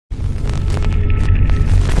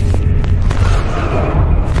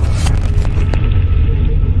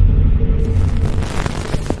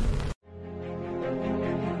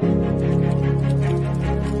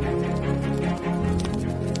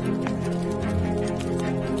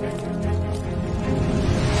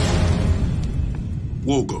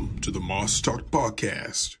Welcome to the Moss Talk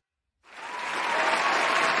Podcast.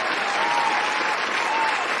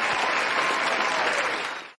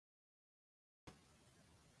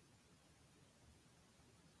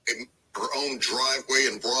 Her own driveway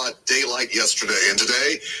in broad daylight yesterday, and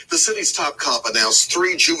today the city's top cop announced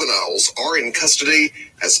 3 juveniles are in custody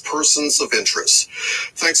as persons of interest.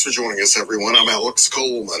 Thanks for joining us, everyone. I'm Alex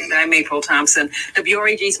Coleman. And I'm April Thompson.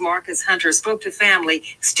 WREG's Marcus Hunter spoke to family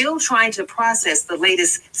still trying to process the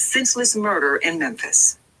latest senseless murder in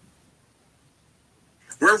Memphis.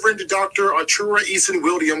 Reverend Dr. Artura Eason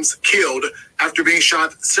Williams killed after being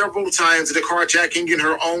shot several times in a carjacking in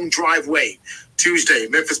her own driveway. Tuesday,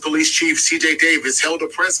 Memphis Police Chief C.J. Davis held a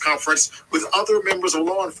press conference with other members of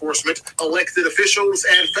law enforcement, elected officials,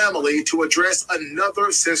 and family to address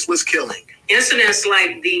another senseless killing. Incidents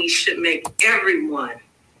like these should make everyone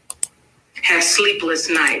have sleepless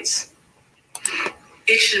nights.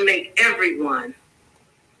 It should make everyone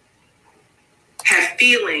have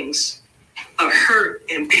feelings of hurt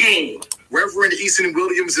and pain. Reverend Eason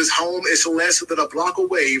Williams' home is less than a block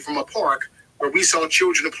away from a park where we saw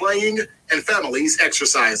children playing and families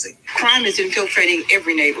exercising. Crime is infiltrating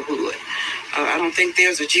every neighborhood. I don't think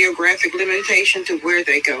there's a geographic limitation to where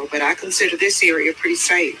they go, but I consider this area pretty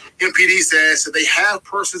safe. MPD says that they have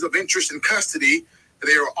persons of interest in custody.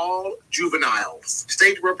 They are all juveniles.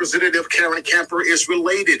 State Representative Karen Camper is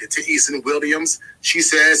related to Eason Williams. She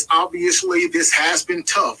says, obviously, this has been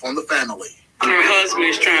tough on the family. Her husband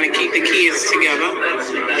is trying to keep the kids together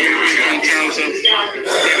in terms of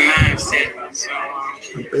their mindset. So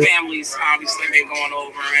families obviously been going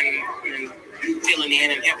over and filling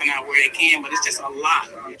in and helping out where they can, but it's just a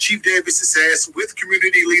lot. Chief Davis says with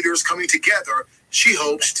community leaders coming together, she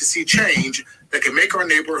hopes to see change that can make our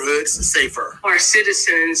neighborhoods safer. Our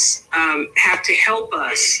citizens have to help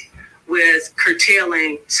us with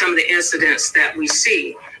curtailing some of the incidents that we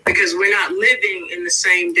see, because we're not living in the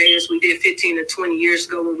same day as we did 15 to 20 years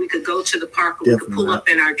ago when we could go to the park or we could pull up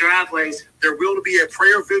in our driveways. There will be a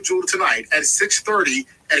prayer vigil tonight at 6:30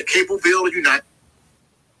 at Capleville United.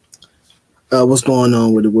 What's going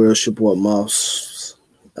on with the Worship What Moss?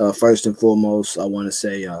 First and foremost, I want to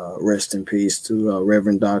say rest in peace to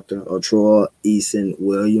Reverend Dr. Artura Eason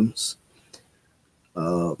Williams.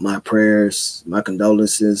 My prayers, my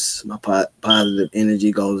condolences, my positive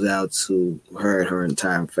energy goes out to her and her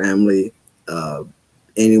entire family.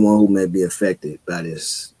 Anyone who may be affected by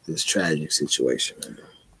this tragic situation.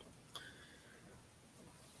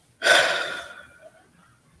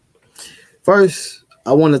 First,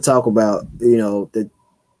 I want to talk about, that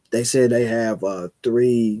they said they have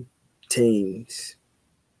 3 teens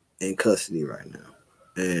in custody right now.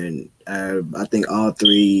 And I think all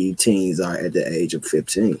 3 teens are at the age of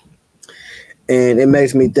 15. And it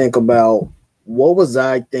makes me think about, what was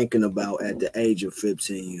I thinking about at the age of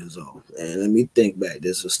 15 years old? And let me think back.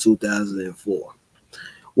 This was 2004.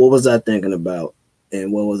 What was I thinking about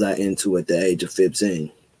and what was I into at the age of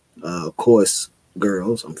 15? Of course,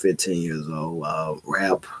 girls. I'm 15 years old.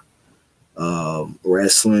 Rap,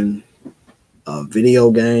 wrestling,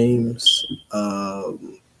 video games.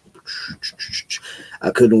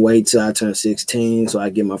 I couldn't wait till I turned 16 so I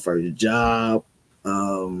get my first job.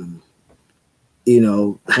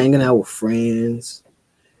 Hanging out with friends,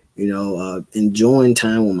 enjoying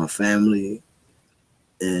time with my family,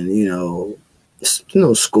 and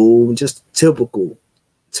school, just typical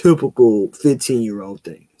 15-year-old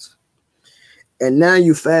things. And now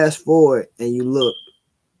you fast forward and you look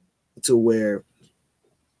to where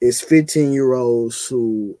it's 15-year-olds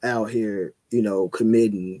who out here,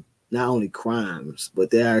 committing not only crimes, but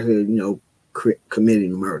they're out here,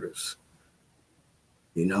 committing murders.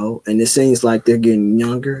 And it seems like they're getting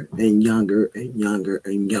younger and younger and younger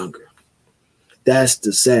and younger. That's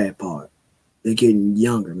the sad part. They're getting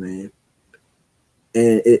younger, man.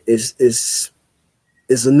 And it's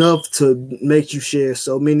enough to make you shed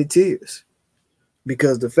so many tears.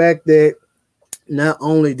 Because the fact that not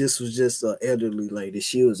only this was just an elderly lady,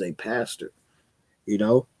 she was a pastor,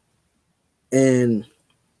 and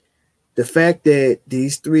the fact that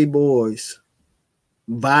these 3 boys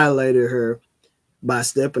violated her by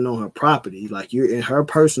stepping on her property, like you're in her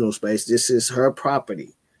personal space, this is her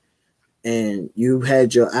property, and you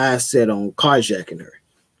had your eyes set on carjacking her.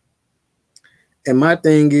 And my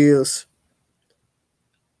thing is,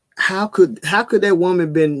 how could that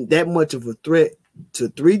woman been that much of a threat to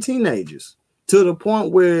 3 teenagers to the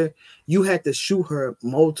point where you had to shoot her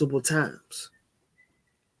multiple times?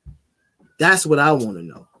 That's what I want to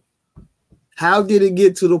know. How did it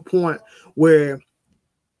get to the point where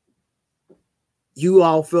you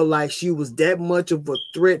all feel like she was that much of a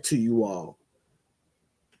threat to you all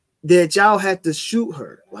that y'all had to shoot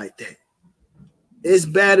her like that. It's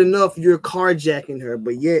bad enough you're carjacking her,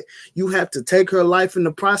 but yet you have to take her life in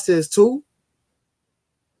the process too.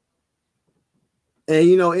 And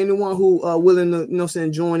anyone who willing to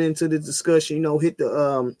join into the discussion, hit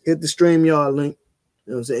the StreamYard link.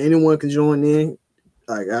 Anyone can join in.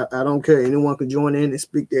 Like I don't care. Anyone can join in and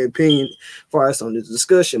speak their opinion for us on this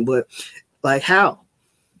discussion. But like how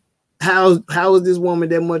is this woman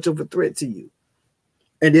that much of a threat to you?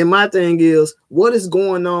 And then my thing is, what is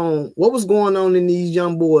going on? What was going on in these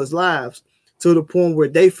young boys' lives to the point where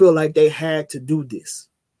they feel like they had to do this?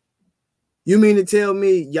 You mean to tell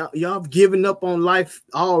me y'all have given up on life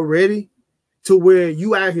already to where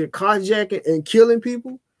you out here carjacking and killing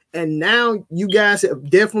people? And now you guys have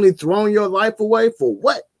definitely thrown your life away for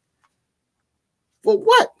what? For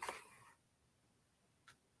what?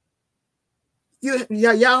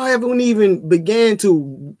 Y'all haven't even began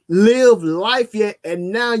to live life yet,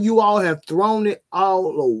 and now you all have thrown it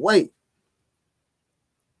all away.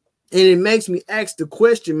 And it makes me ask the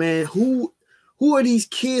question, man, who are these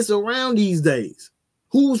kids around these days?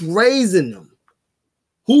 Who's raising them?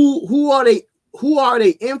 Who are they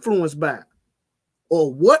influenced by?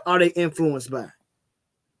 Or what are they influenced by?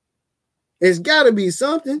 It's got to be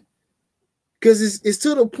something. Because it's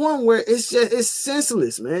to the point where it's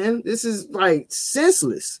senseless, man. This is like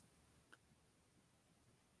senseless.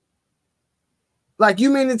 Like,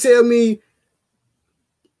 you mean to tell me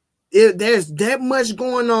if there's that much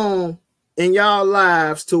going on in y'all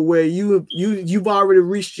lives to where you've already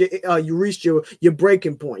reached your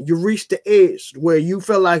breaking point. You reached the edge where you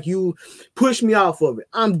felt like you pushed me off of it.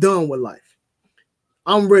 I'm done with life.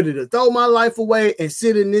 I'm ready to throw my life away and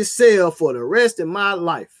sit in this cell for the rest of my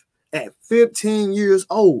life. At 15 years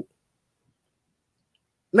old.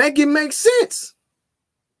 Make it make sense.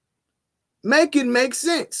 Make it make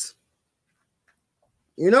sense.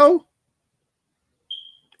 And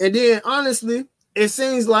then honestly, it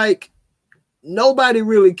seems like nobody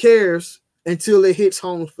really cares until it hits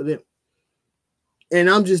home for them. And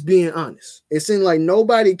I'm just being honest. It seems like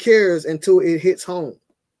nobody cares until it hits home.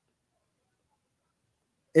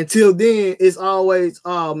 Until then, it's always,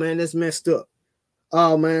 oh man, that's messed up.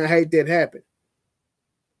 Oh man, I hate that happened.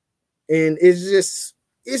 And it's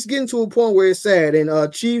getting to a point where it's sad.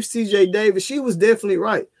 And Chief CJ Davis, she was definitely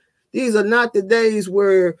right. These are not the days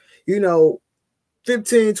where,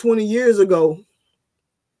 15, 20 years ago,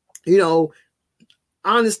 I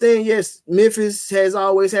understand, yes, Memphis has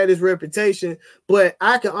always had its reputation, but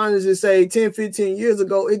I can honestly say 10, 15 years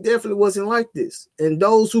ago, it definitely wasn't like this. And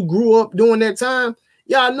those who grew up during that time,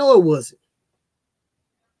 y'all know it wasn't.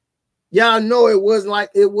 Y'all know it wasn't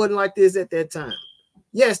like this at that time.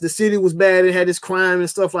 Yes, the city was bad. It had its crime and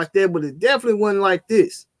stuff like that, but it definitely wasn't like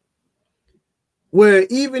this. Where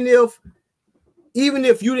even if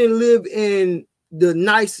you didn't live in the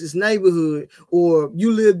nicest neighborhood, or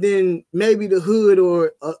you lived in maybe the hood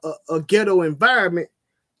or a ghetto environment,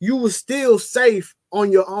 you were still safe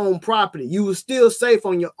on your own property. You were still safe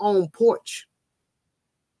on your own porch.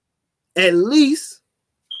 At least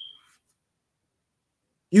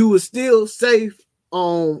you were still safe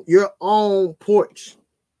on your own porch.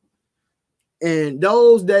 And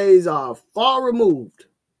those days are far removed.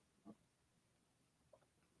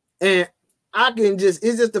 And it's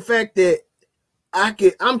just the fact that I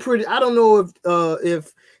don't know if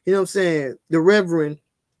the Reverend,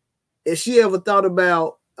 if she ever thought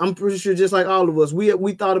about, I'm pretty sure just like all of us,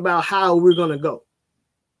 we thought about how we're going to go,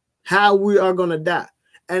 how we are going to die.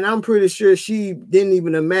 And I'm pretty sure she didn't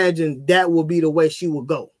even imagine that would be the way she would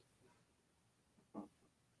go.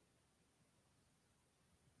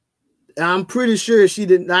 I'm pretty sure she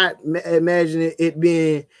did not imagine it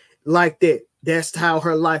being like that. That's how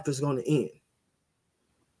her life is going to end.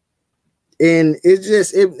 And it's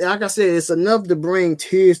just, like I said, it's enough to bring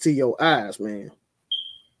tears to your eyes, man.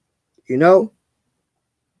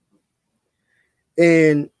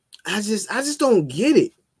 And I just don't get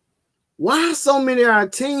it. Why so many of our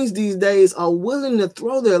teens these days are willing to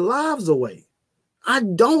throw their lives away? I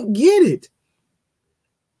don't get it.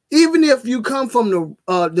 Even if you come from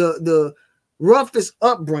the roughest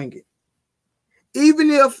upbringing,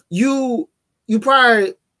 even if you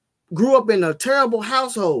probably grew up in a terrible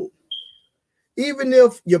household, even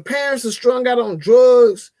if your parents are strung out on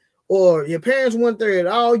drugs or your parents weren't there at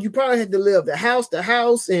all, you probably had to live the house to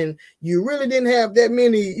house, and you really didn't have that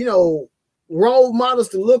many, role models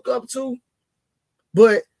to look up to.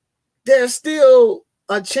 But there's still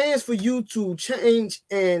a chance for you to change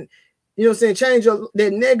and, change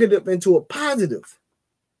that negative into a positive.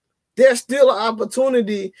 There's still an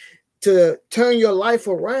opportunity to turn your life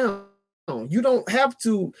around. You don't have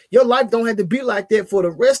to, your life don't have to be like that for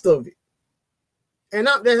the rest of it. And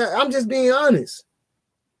I'm just being honest.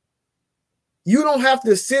 You don't have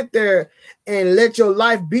to sit there and let your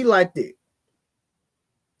life be like that.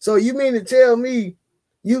 So you mean to tell me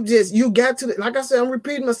you got to like I said, I'm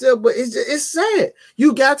repeating myself, but it's sad.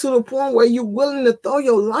 You got to the point where you're willing to throw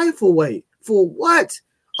your life away for what?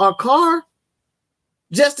 A car?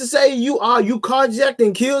 Just to say you carjacked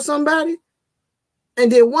and killed somebody?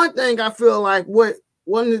 And then one thing I feel like one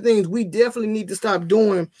of the things we definitely need to stop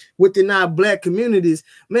doing within our Black communities,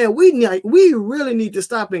 man, we really need to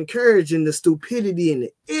stop encouraging the stupidity and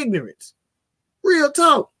the ignorance. Real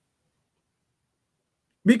talk.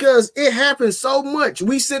 Because it happens so much.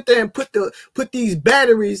 We sit there and put these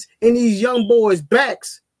batteries in these young boys'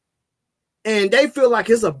 backs, and they feel like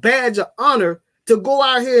it's a badge of honor to go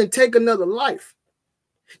out here and take another life.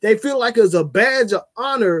 They feel like it's a badge of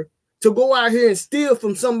honor to go out here and steal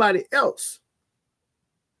from somebody else.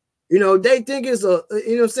 You know, they think it's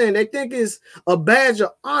they think it's a badge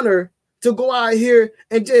of honor to go out here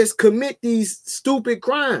and just commit these stupid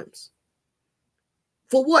crimes.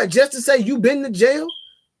 For what? Just to say you've been to jail?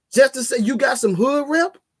 Just to say you got some hood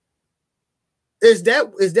rep? Is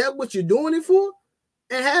that what you're doing it for?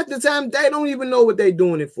 And half the time they don't even know what they're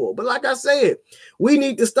doing it for. But like I said, we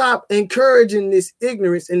need to stop encouraging this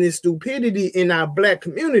ignorance and this stupidity in our Black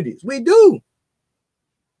communities. We do.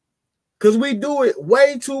 Because we do it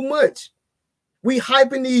way too much. We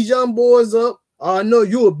hyping these young boys up. I know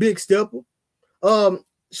you're a big stepper.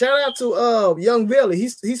 Shout out to Young Valley.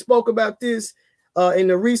 He spoke about this in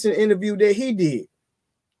the recent interview that he did.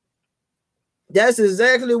 That's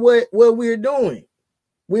exactly what we're doing.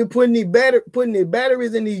 We're putting the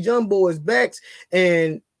batteries in these young boys' backs,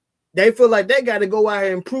 and they feel like they got to go out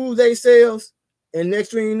here and prove themselves. And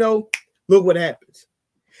next thing you know, look what happens.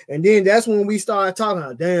 And then that's when we start talking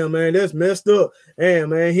about, damn, man, that's messed up. Damn,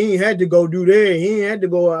 man, he ain't had to go do that. He ain't had to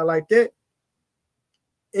go out like that.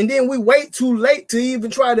 And then we wait too late to even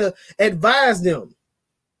try to advise them.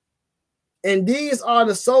 And these are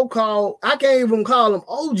the so-called, I can't even call them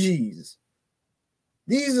OGs.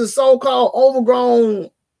 These are so-called overgrown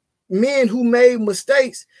men who made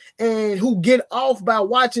mistakes and who get off by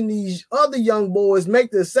watching these other young boys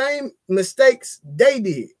make the same mistakes they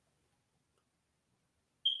did.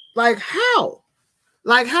 Like how?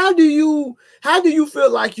 Like how do you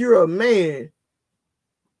feel like you're a man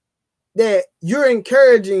that you're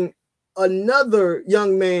encouraging another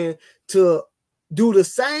young man to do the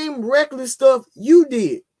same reckless stuff you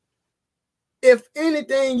did? If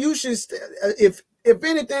anything, you should if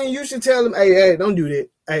anything, you should tell them, hey, don't do that.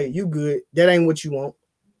 Hey, you good. That ain't what you want.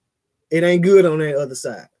 It ain't good on that other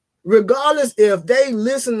side. Regardless if they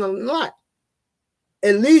listen or not,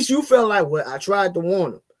 at least you felt like, well, I tried to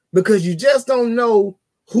warn them. Because you just don't know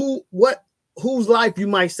whose life you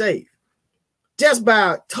might save just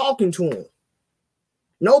by talking to them.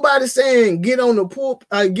 Nobody's saying get on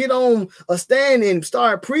a stand and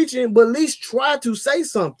start preaching, but at least try to say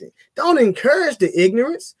something. Don't encourage the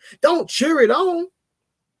ignorance. Don't cheer it on.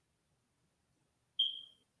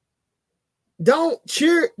 Don't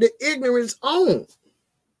cheer the ignorance on.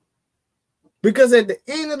 Because at the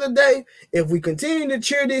end of the day, if we continue to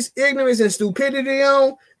cheer this ignorance and stupidity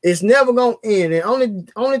on, it's never going to end.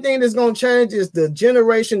 And only thing that's going to change is the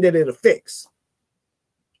generation that it affects.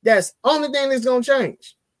 That's the only thing that's going to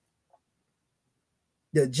change.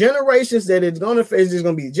 The generations that it's going to face, there's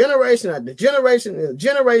going to be generation after generation and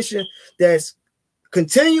generation that's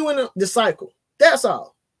continuing the cycle. That's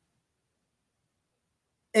all.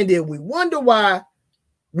 And then we wonder why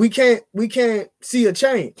we can't see a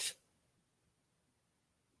change.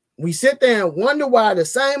 We sit there and wonder why the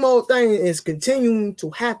same old thing is continuing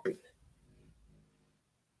to happen.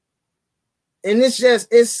 And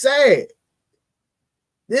it's sad.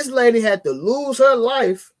 This lady had to lose her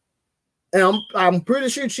life, and I'm pretty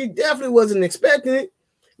sure she definitely wasn't expecting it.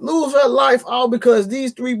 Lose her life all because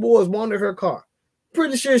these three boys wanted her car.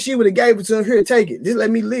 Pretty sure she would have gave it to him. Here, take it. Just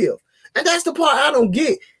let me live. And that's the part I don't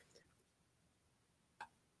get.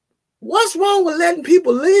 What's wrong with letting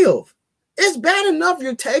people live? It's bad enough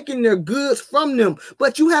you're taking their goods from them,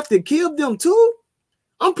 but you have to kill them too.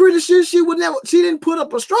 I'm pretty sure she didn't put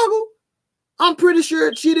up a struggle. I'm pretty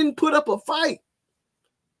sure she didn't put up a fight.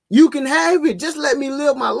 You can have it. Just let me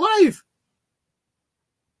live my life.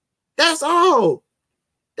 That's all.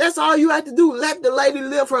 That's all you have to do. Let the lady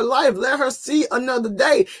live her life. Let her see another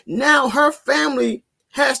day. Now her family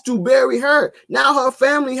has to bury her. Now her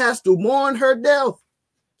family has to mourn her death.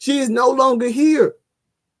 She is no longer here.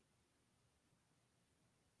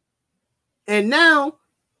 And now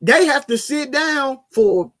they have to sit down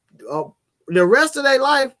for the rest of their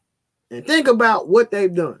life and think about what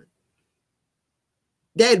they've done.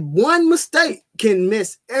 That one mistake can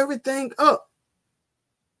mess everything up.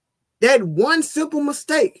 That one simple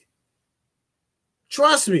mistake.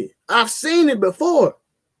 Trust me, I've seen it before.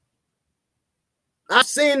 I've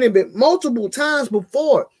seen it multiple times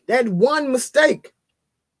before. That one mistake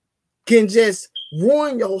can just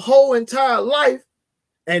ruin your whole entire life.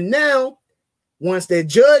 And now, once that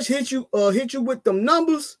judge hit you with them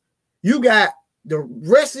numbers, you got the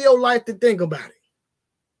rest of your life to think about it.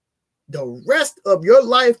 The rest of your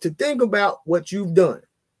life to think about what you've done.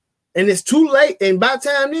 And it's too late. And by the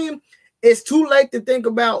time then, it's too late to think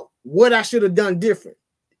about what I should have done different.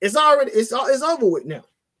 It's over with now.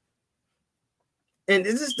 And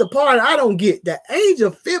this is the part I don't get. The age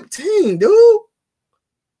of 15, dude.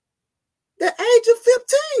 The age of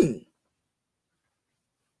 15.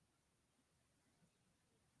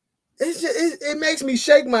 It makes me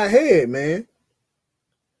shake my head, man.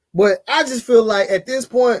 But I just feel like at this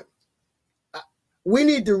point, we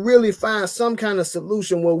need to really find some kind of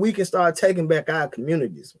solution where we can start taking back our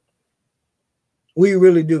communities. We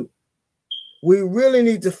really do. We really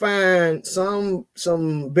need to find some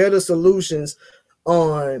better solutions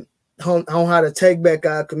on how to take back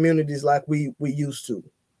our communities like we used to.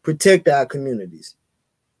 Protect our communities.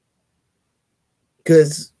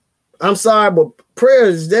 Because I'm sorry, but prayer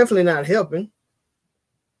is definitely not helping.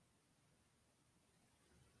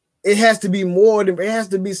 It has to be more than, it has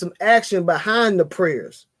to be some action behind the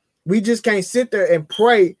prayers. We just can't sit there and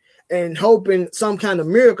pray and hoping some kind of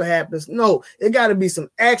miracle happens. No, it got to be some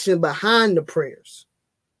action behind the prayers.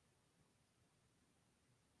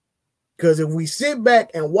 Because if we sit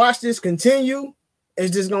back and watch this continue,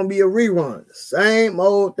 it's just going to be a rerun. The same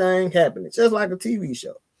old thing happening. Just like a TV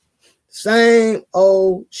show. Same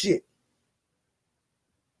old shit.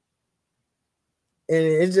 And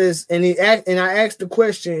it just, and I asked the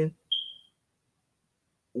question,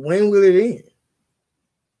 when will it end?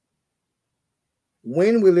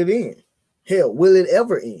 When will it end? Hell, will it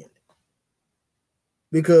ever end?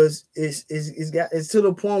 Because it's to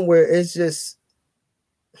the point where it's just,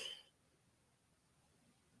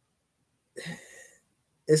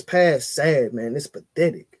 it's past sad, man. It's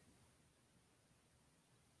pathetic.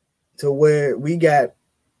 To where we got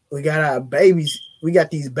our babies. We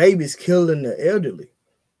got these babies killing the elderly.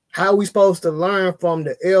 How are we supposed to learn from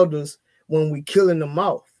the elders when we killing them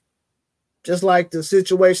off? Just like the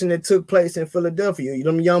situation that took place in Philadelphia.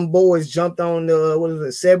 Them young boys jumped on the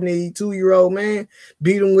 72-year-old man,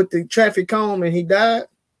 beat him with the traffic cone, and he died.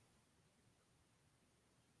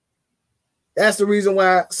 That's the reason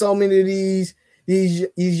why so many of these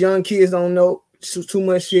young kids don't know too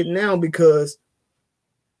much shit now, because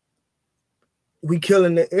we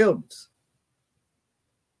killing the elders.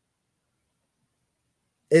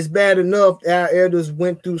 It's bad enough our elders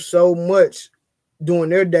went through so much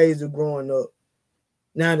during their days of growing up.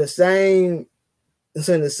 Now it's in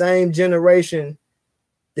the same generation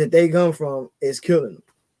that they come from is killing them.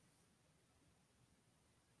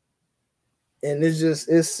 And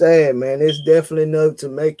it's sad, man. It's definitely enough to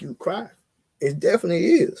make you cry. It definitely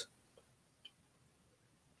is.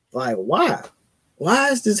 Like, why?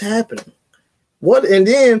 Why is this happening? What? And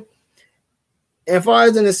then, as far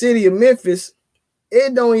as in the city of Memphis,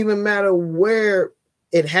 it don't even matter where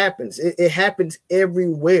it happens. It happens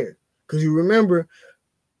everywhere. Because you remember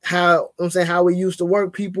how we used to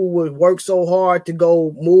work. People would work so hard to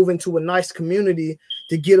go move into a nice community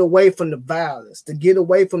to get away from the violence, to get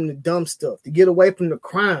away from the dumb stuff, to get away from the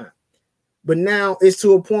crime. But now it's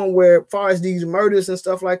to a point where, as far as these murders and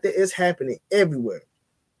stuff like that, it's happening everywhere.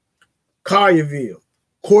 Collierville,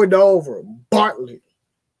 Cordova, Bartlett,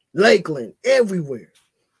 Lakeland, everywhere.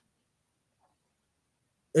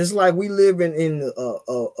 It's like we live in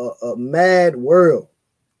a mad world.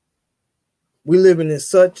 We living in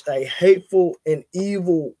such a hateful and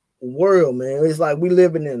evil world, man. It's like we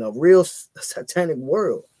living in a real satanic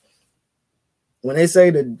world. When they say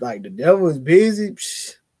that, like, the devil is busy,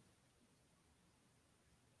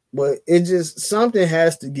 but it just, something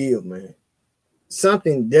has to give, man.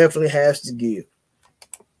 Something definitely has to give.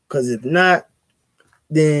 Because if not,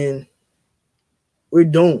 then we're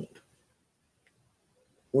doomed.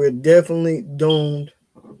 We're definitely doomed.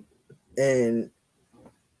 And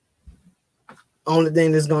only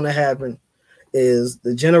thing that's going to happen is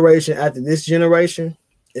the generation after this generation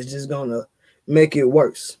is just going to make it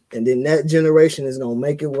worse. And then that generation is going to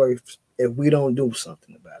make it worse if we don't do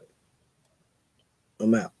something about it.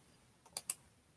 I'm out.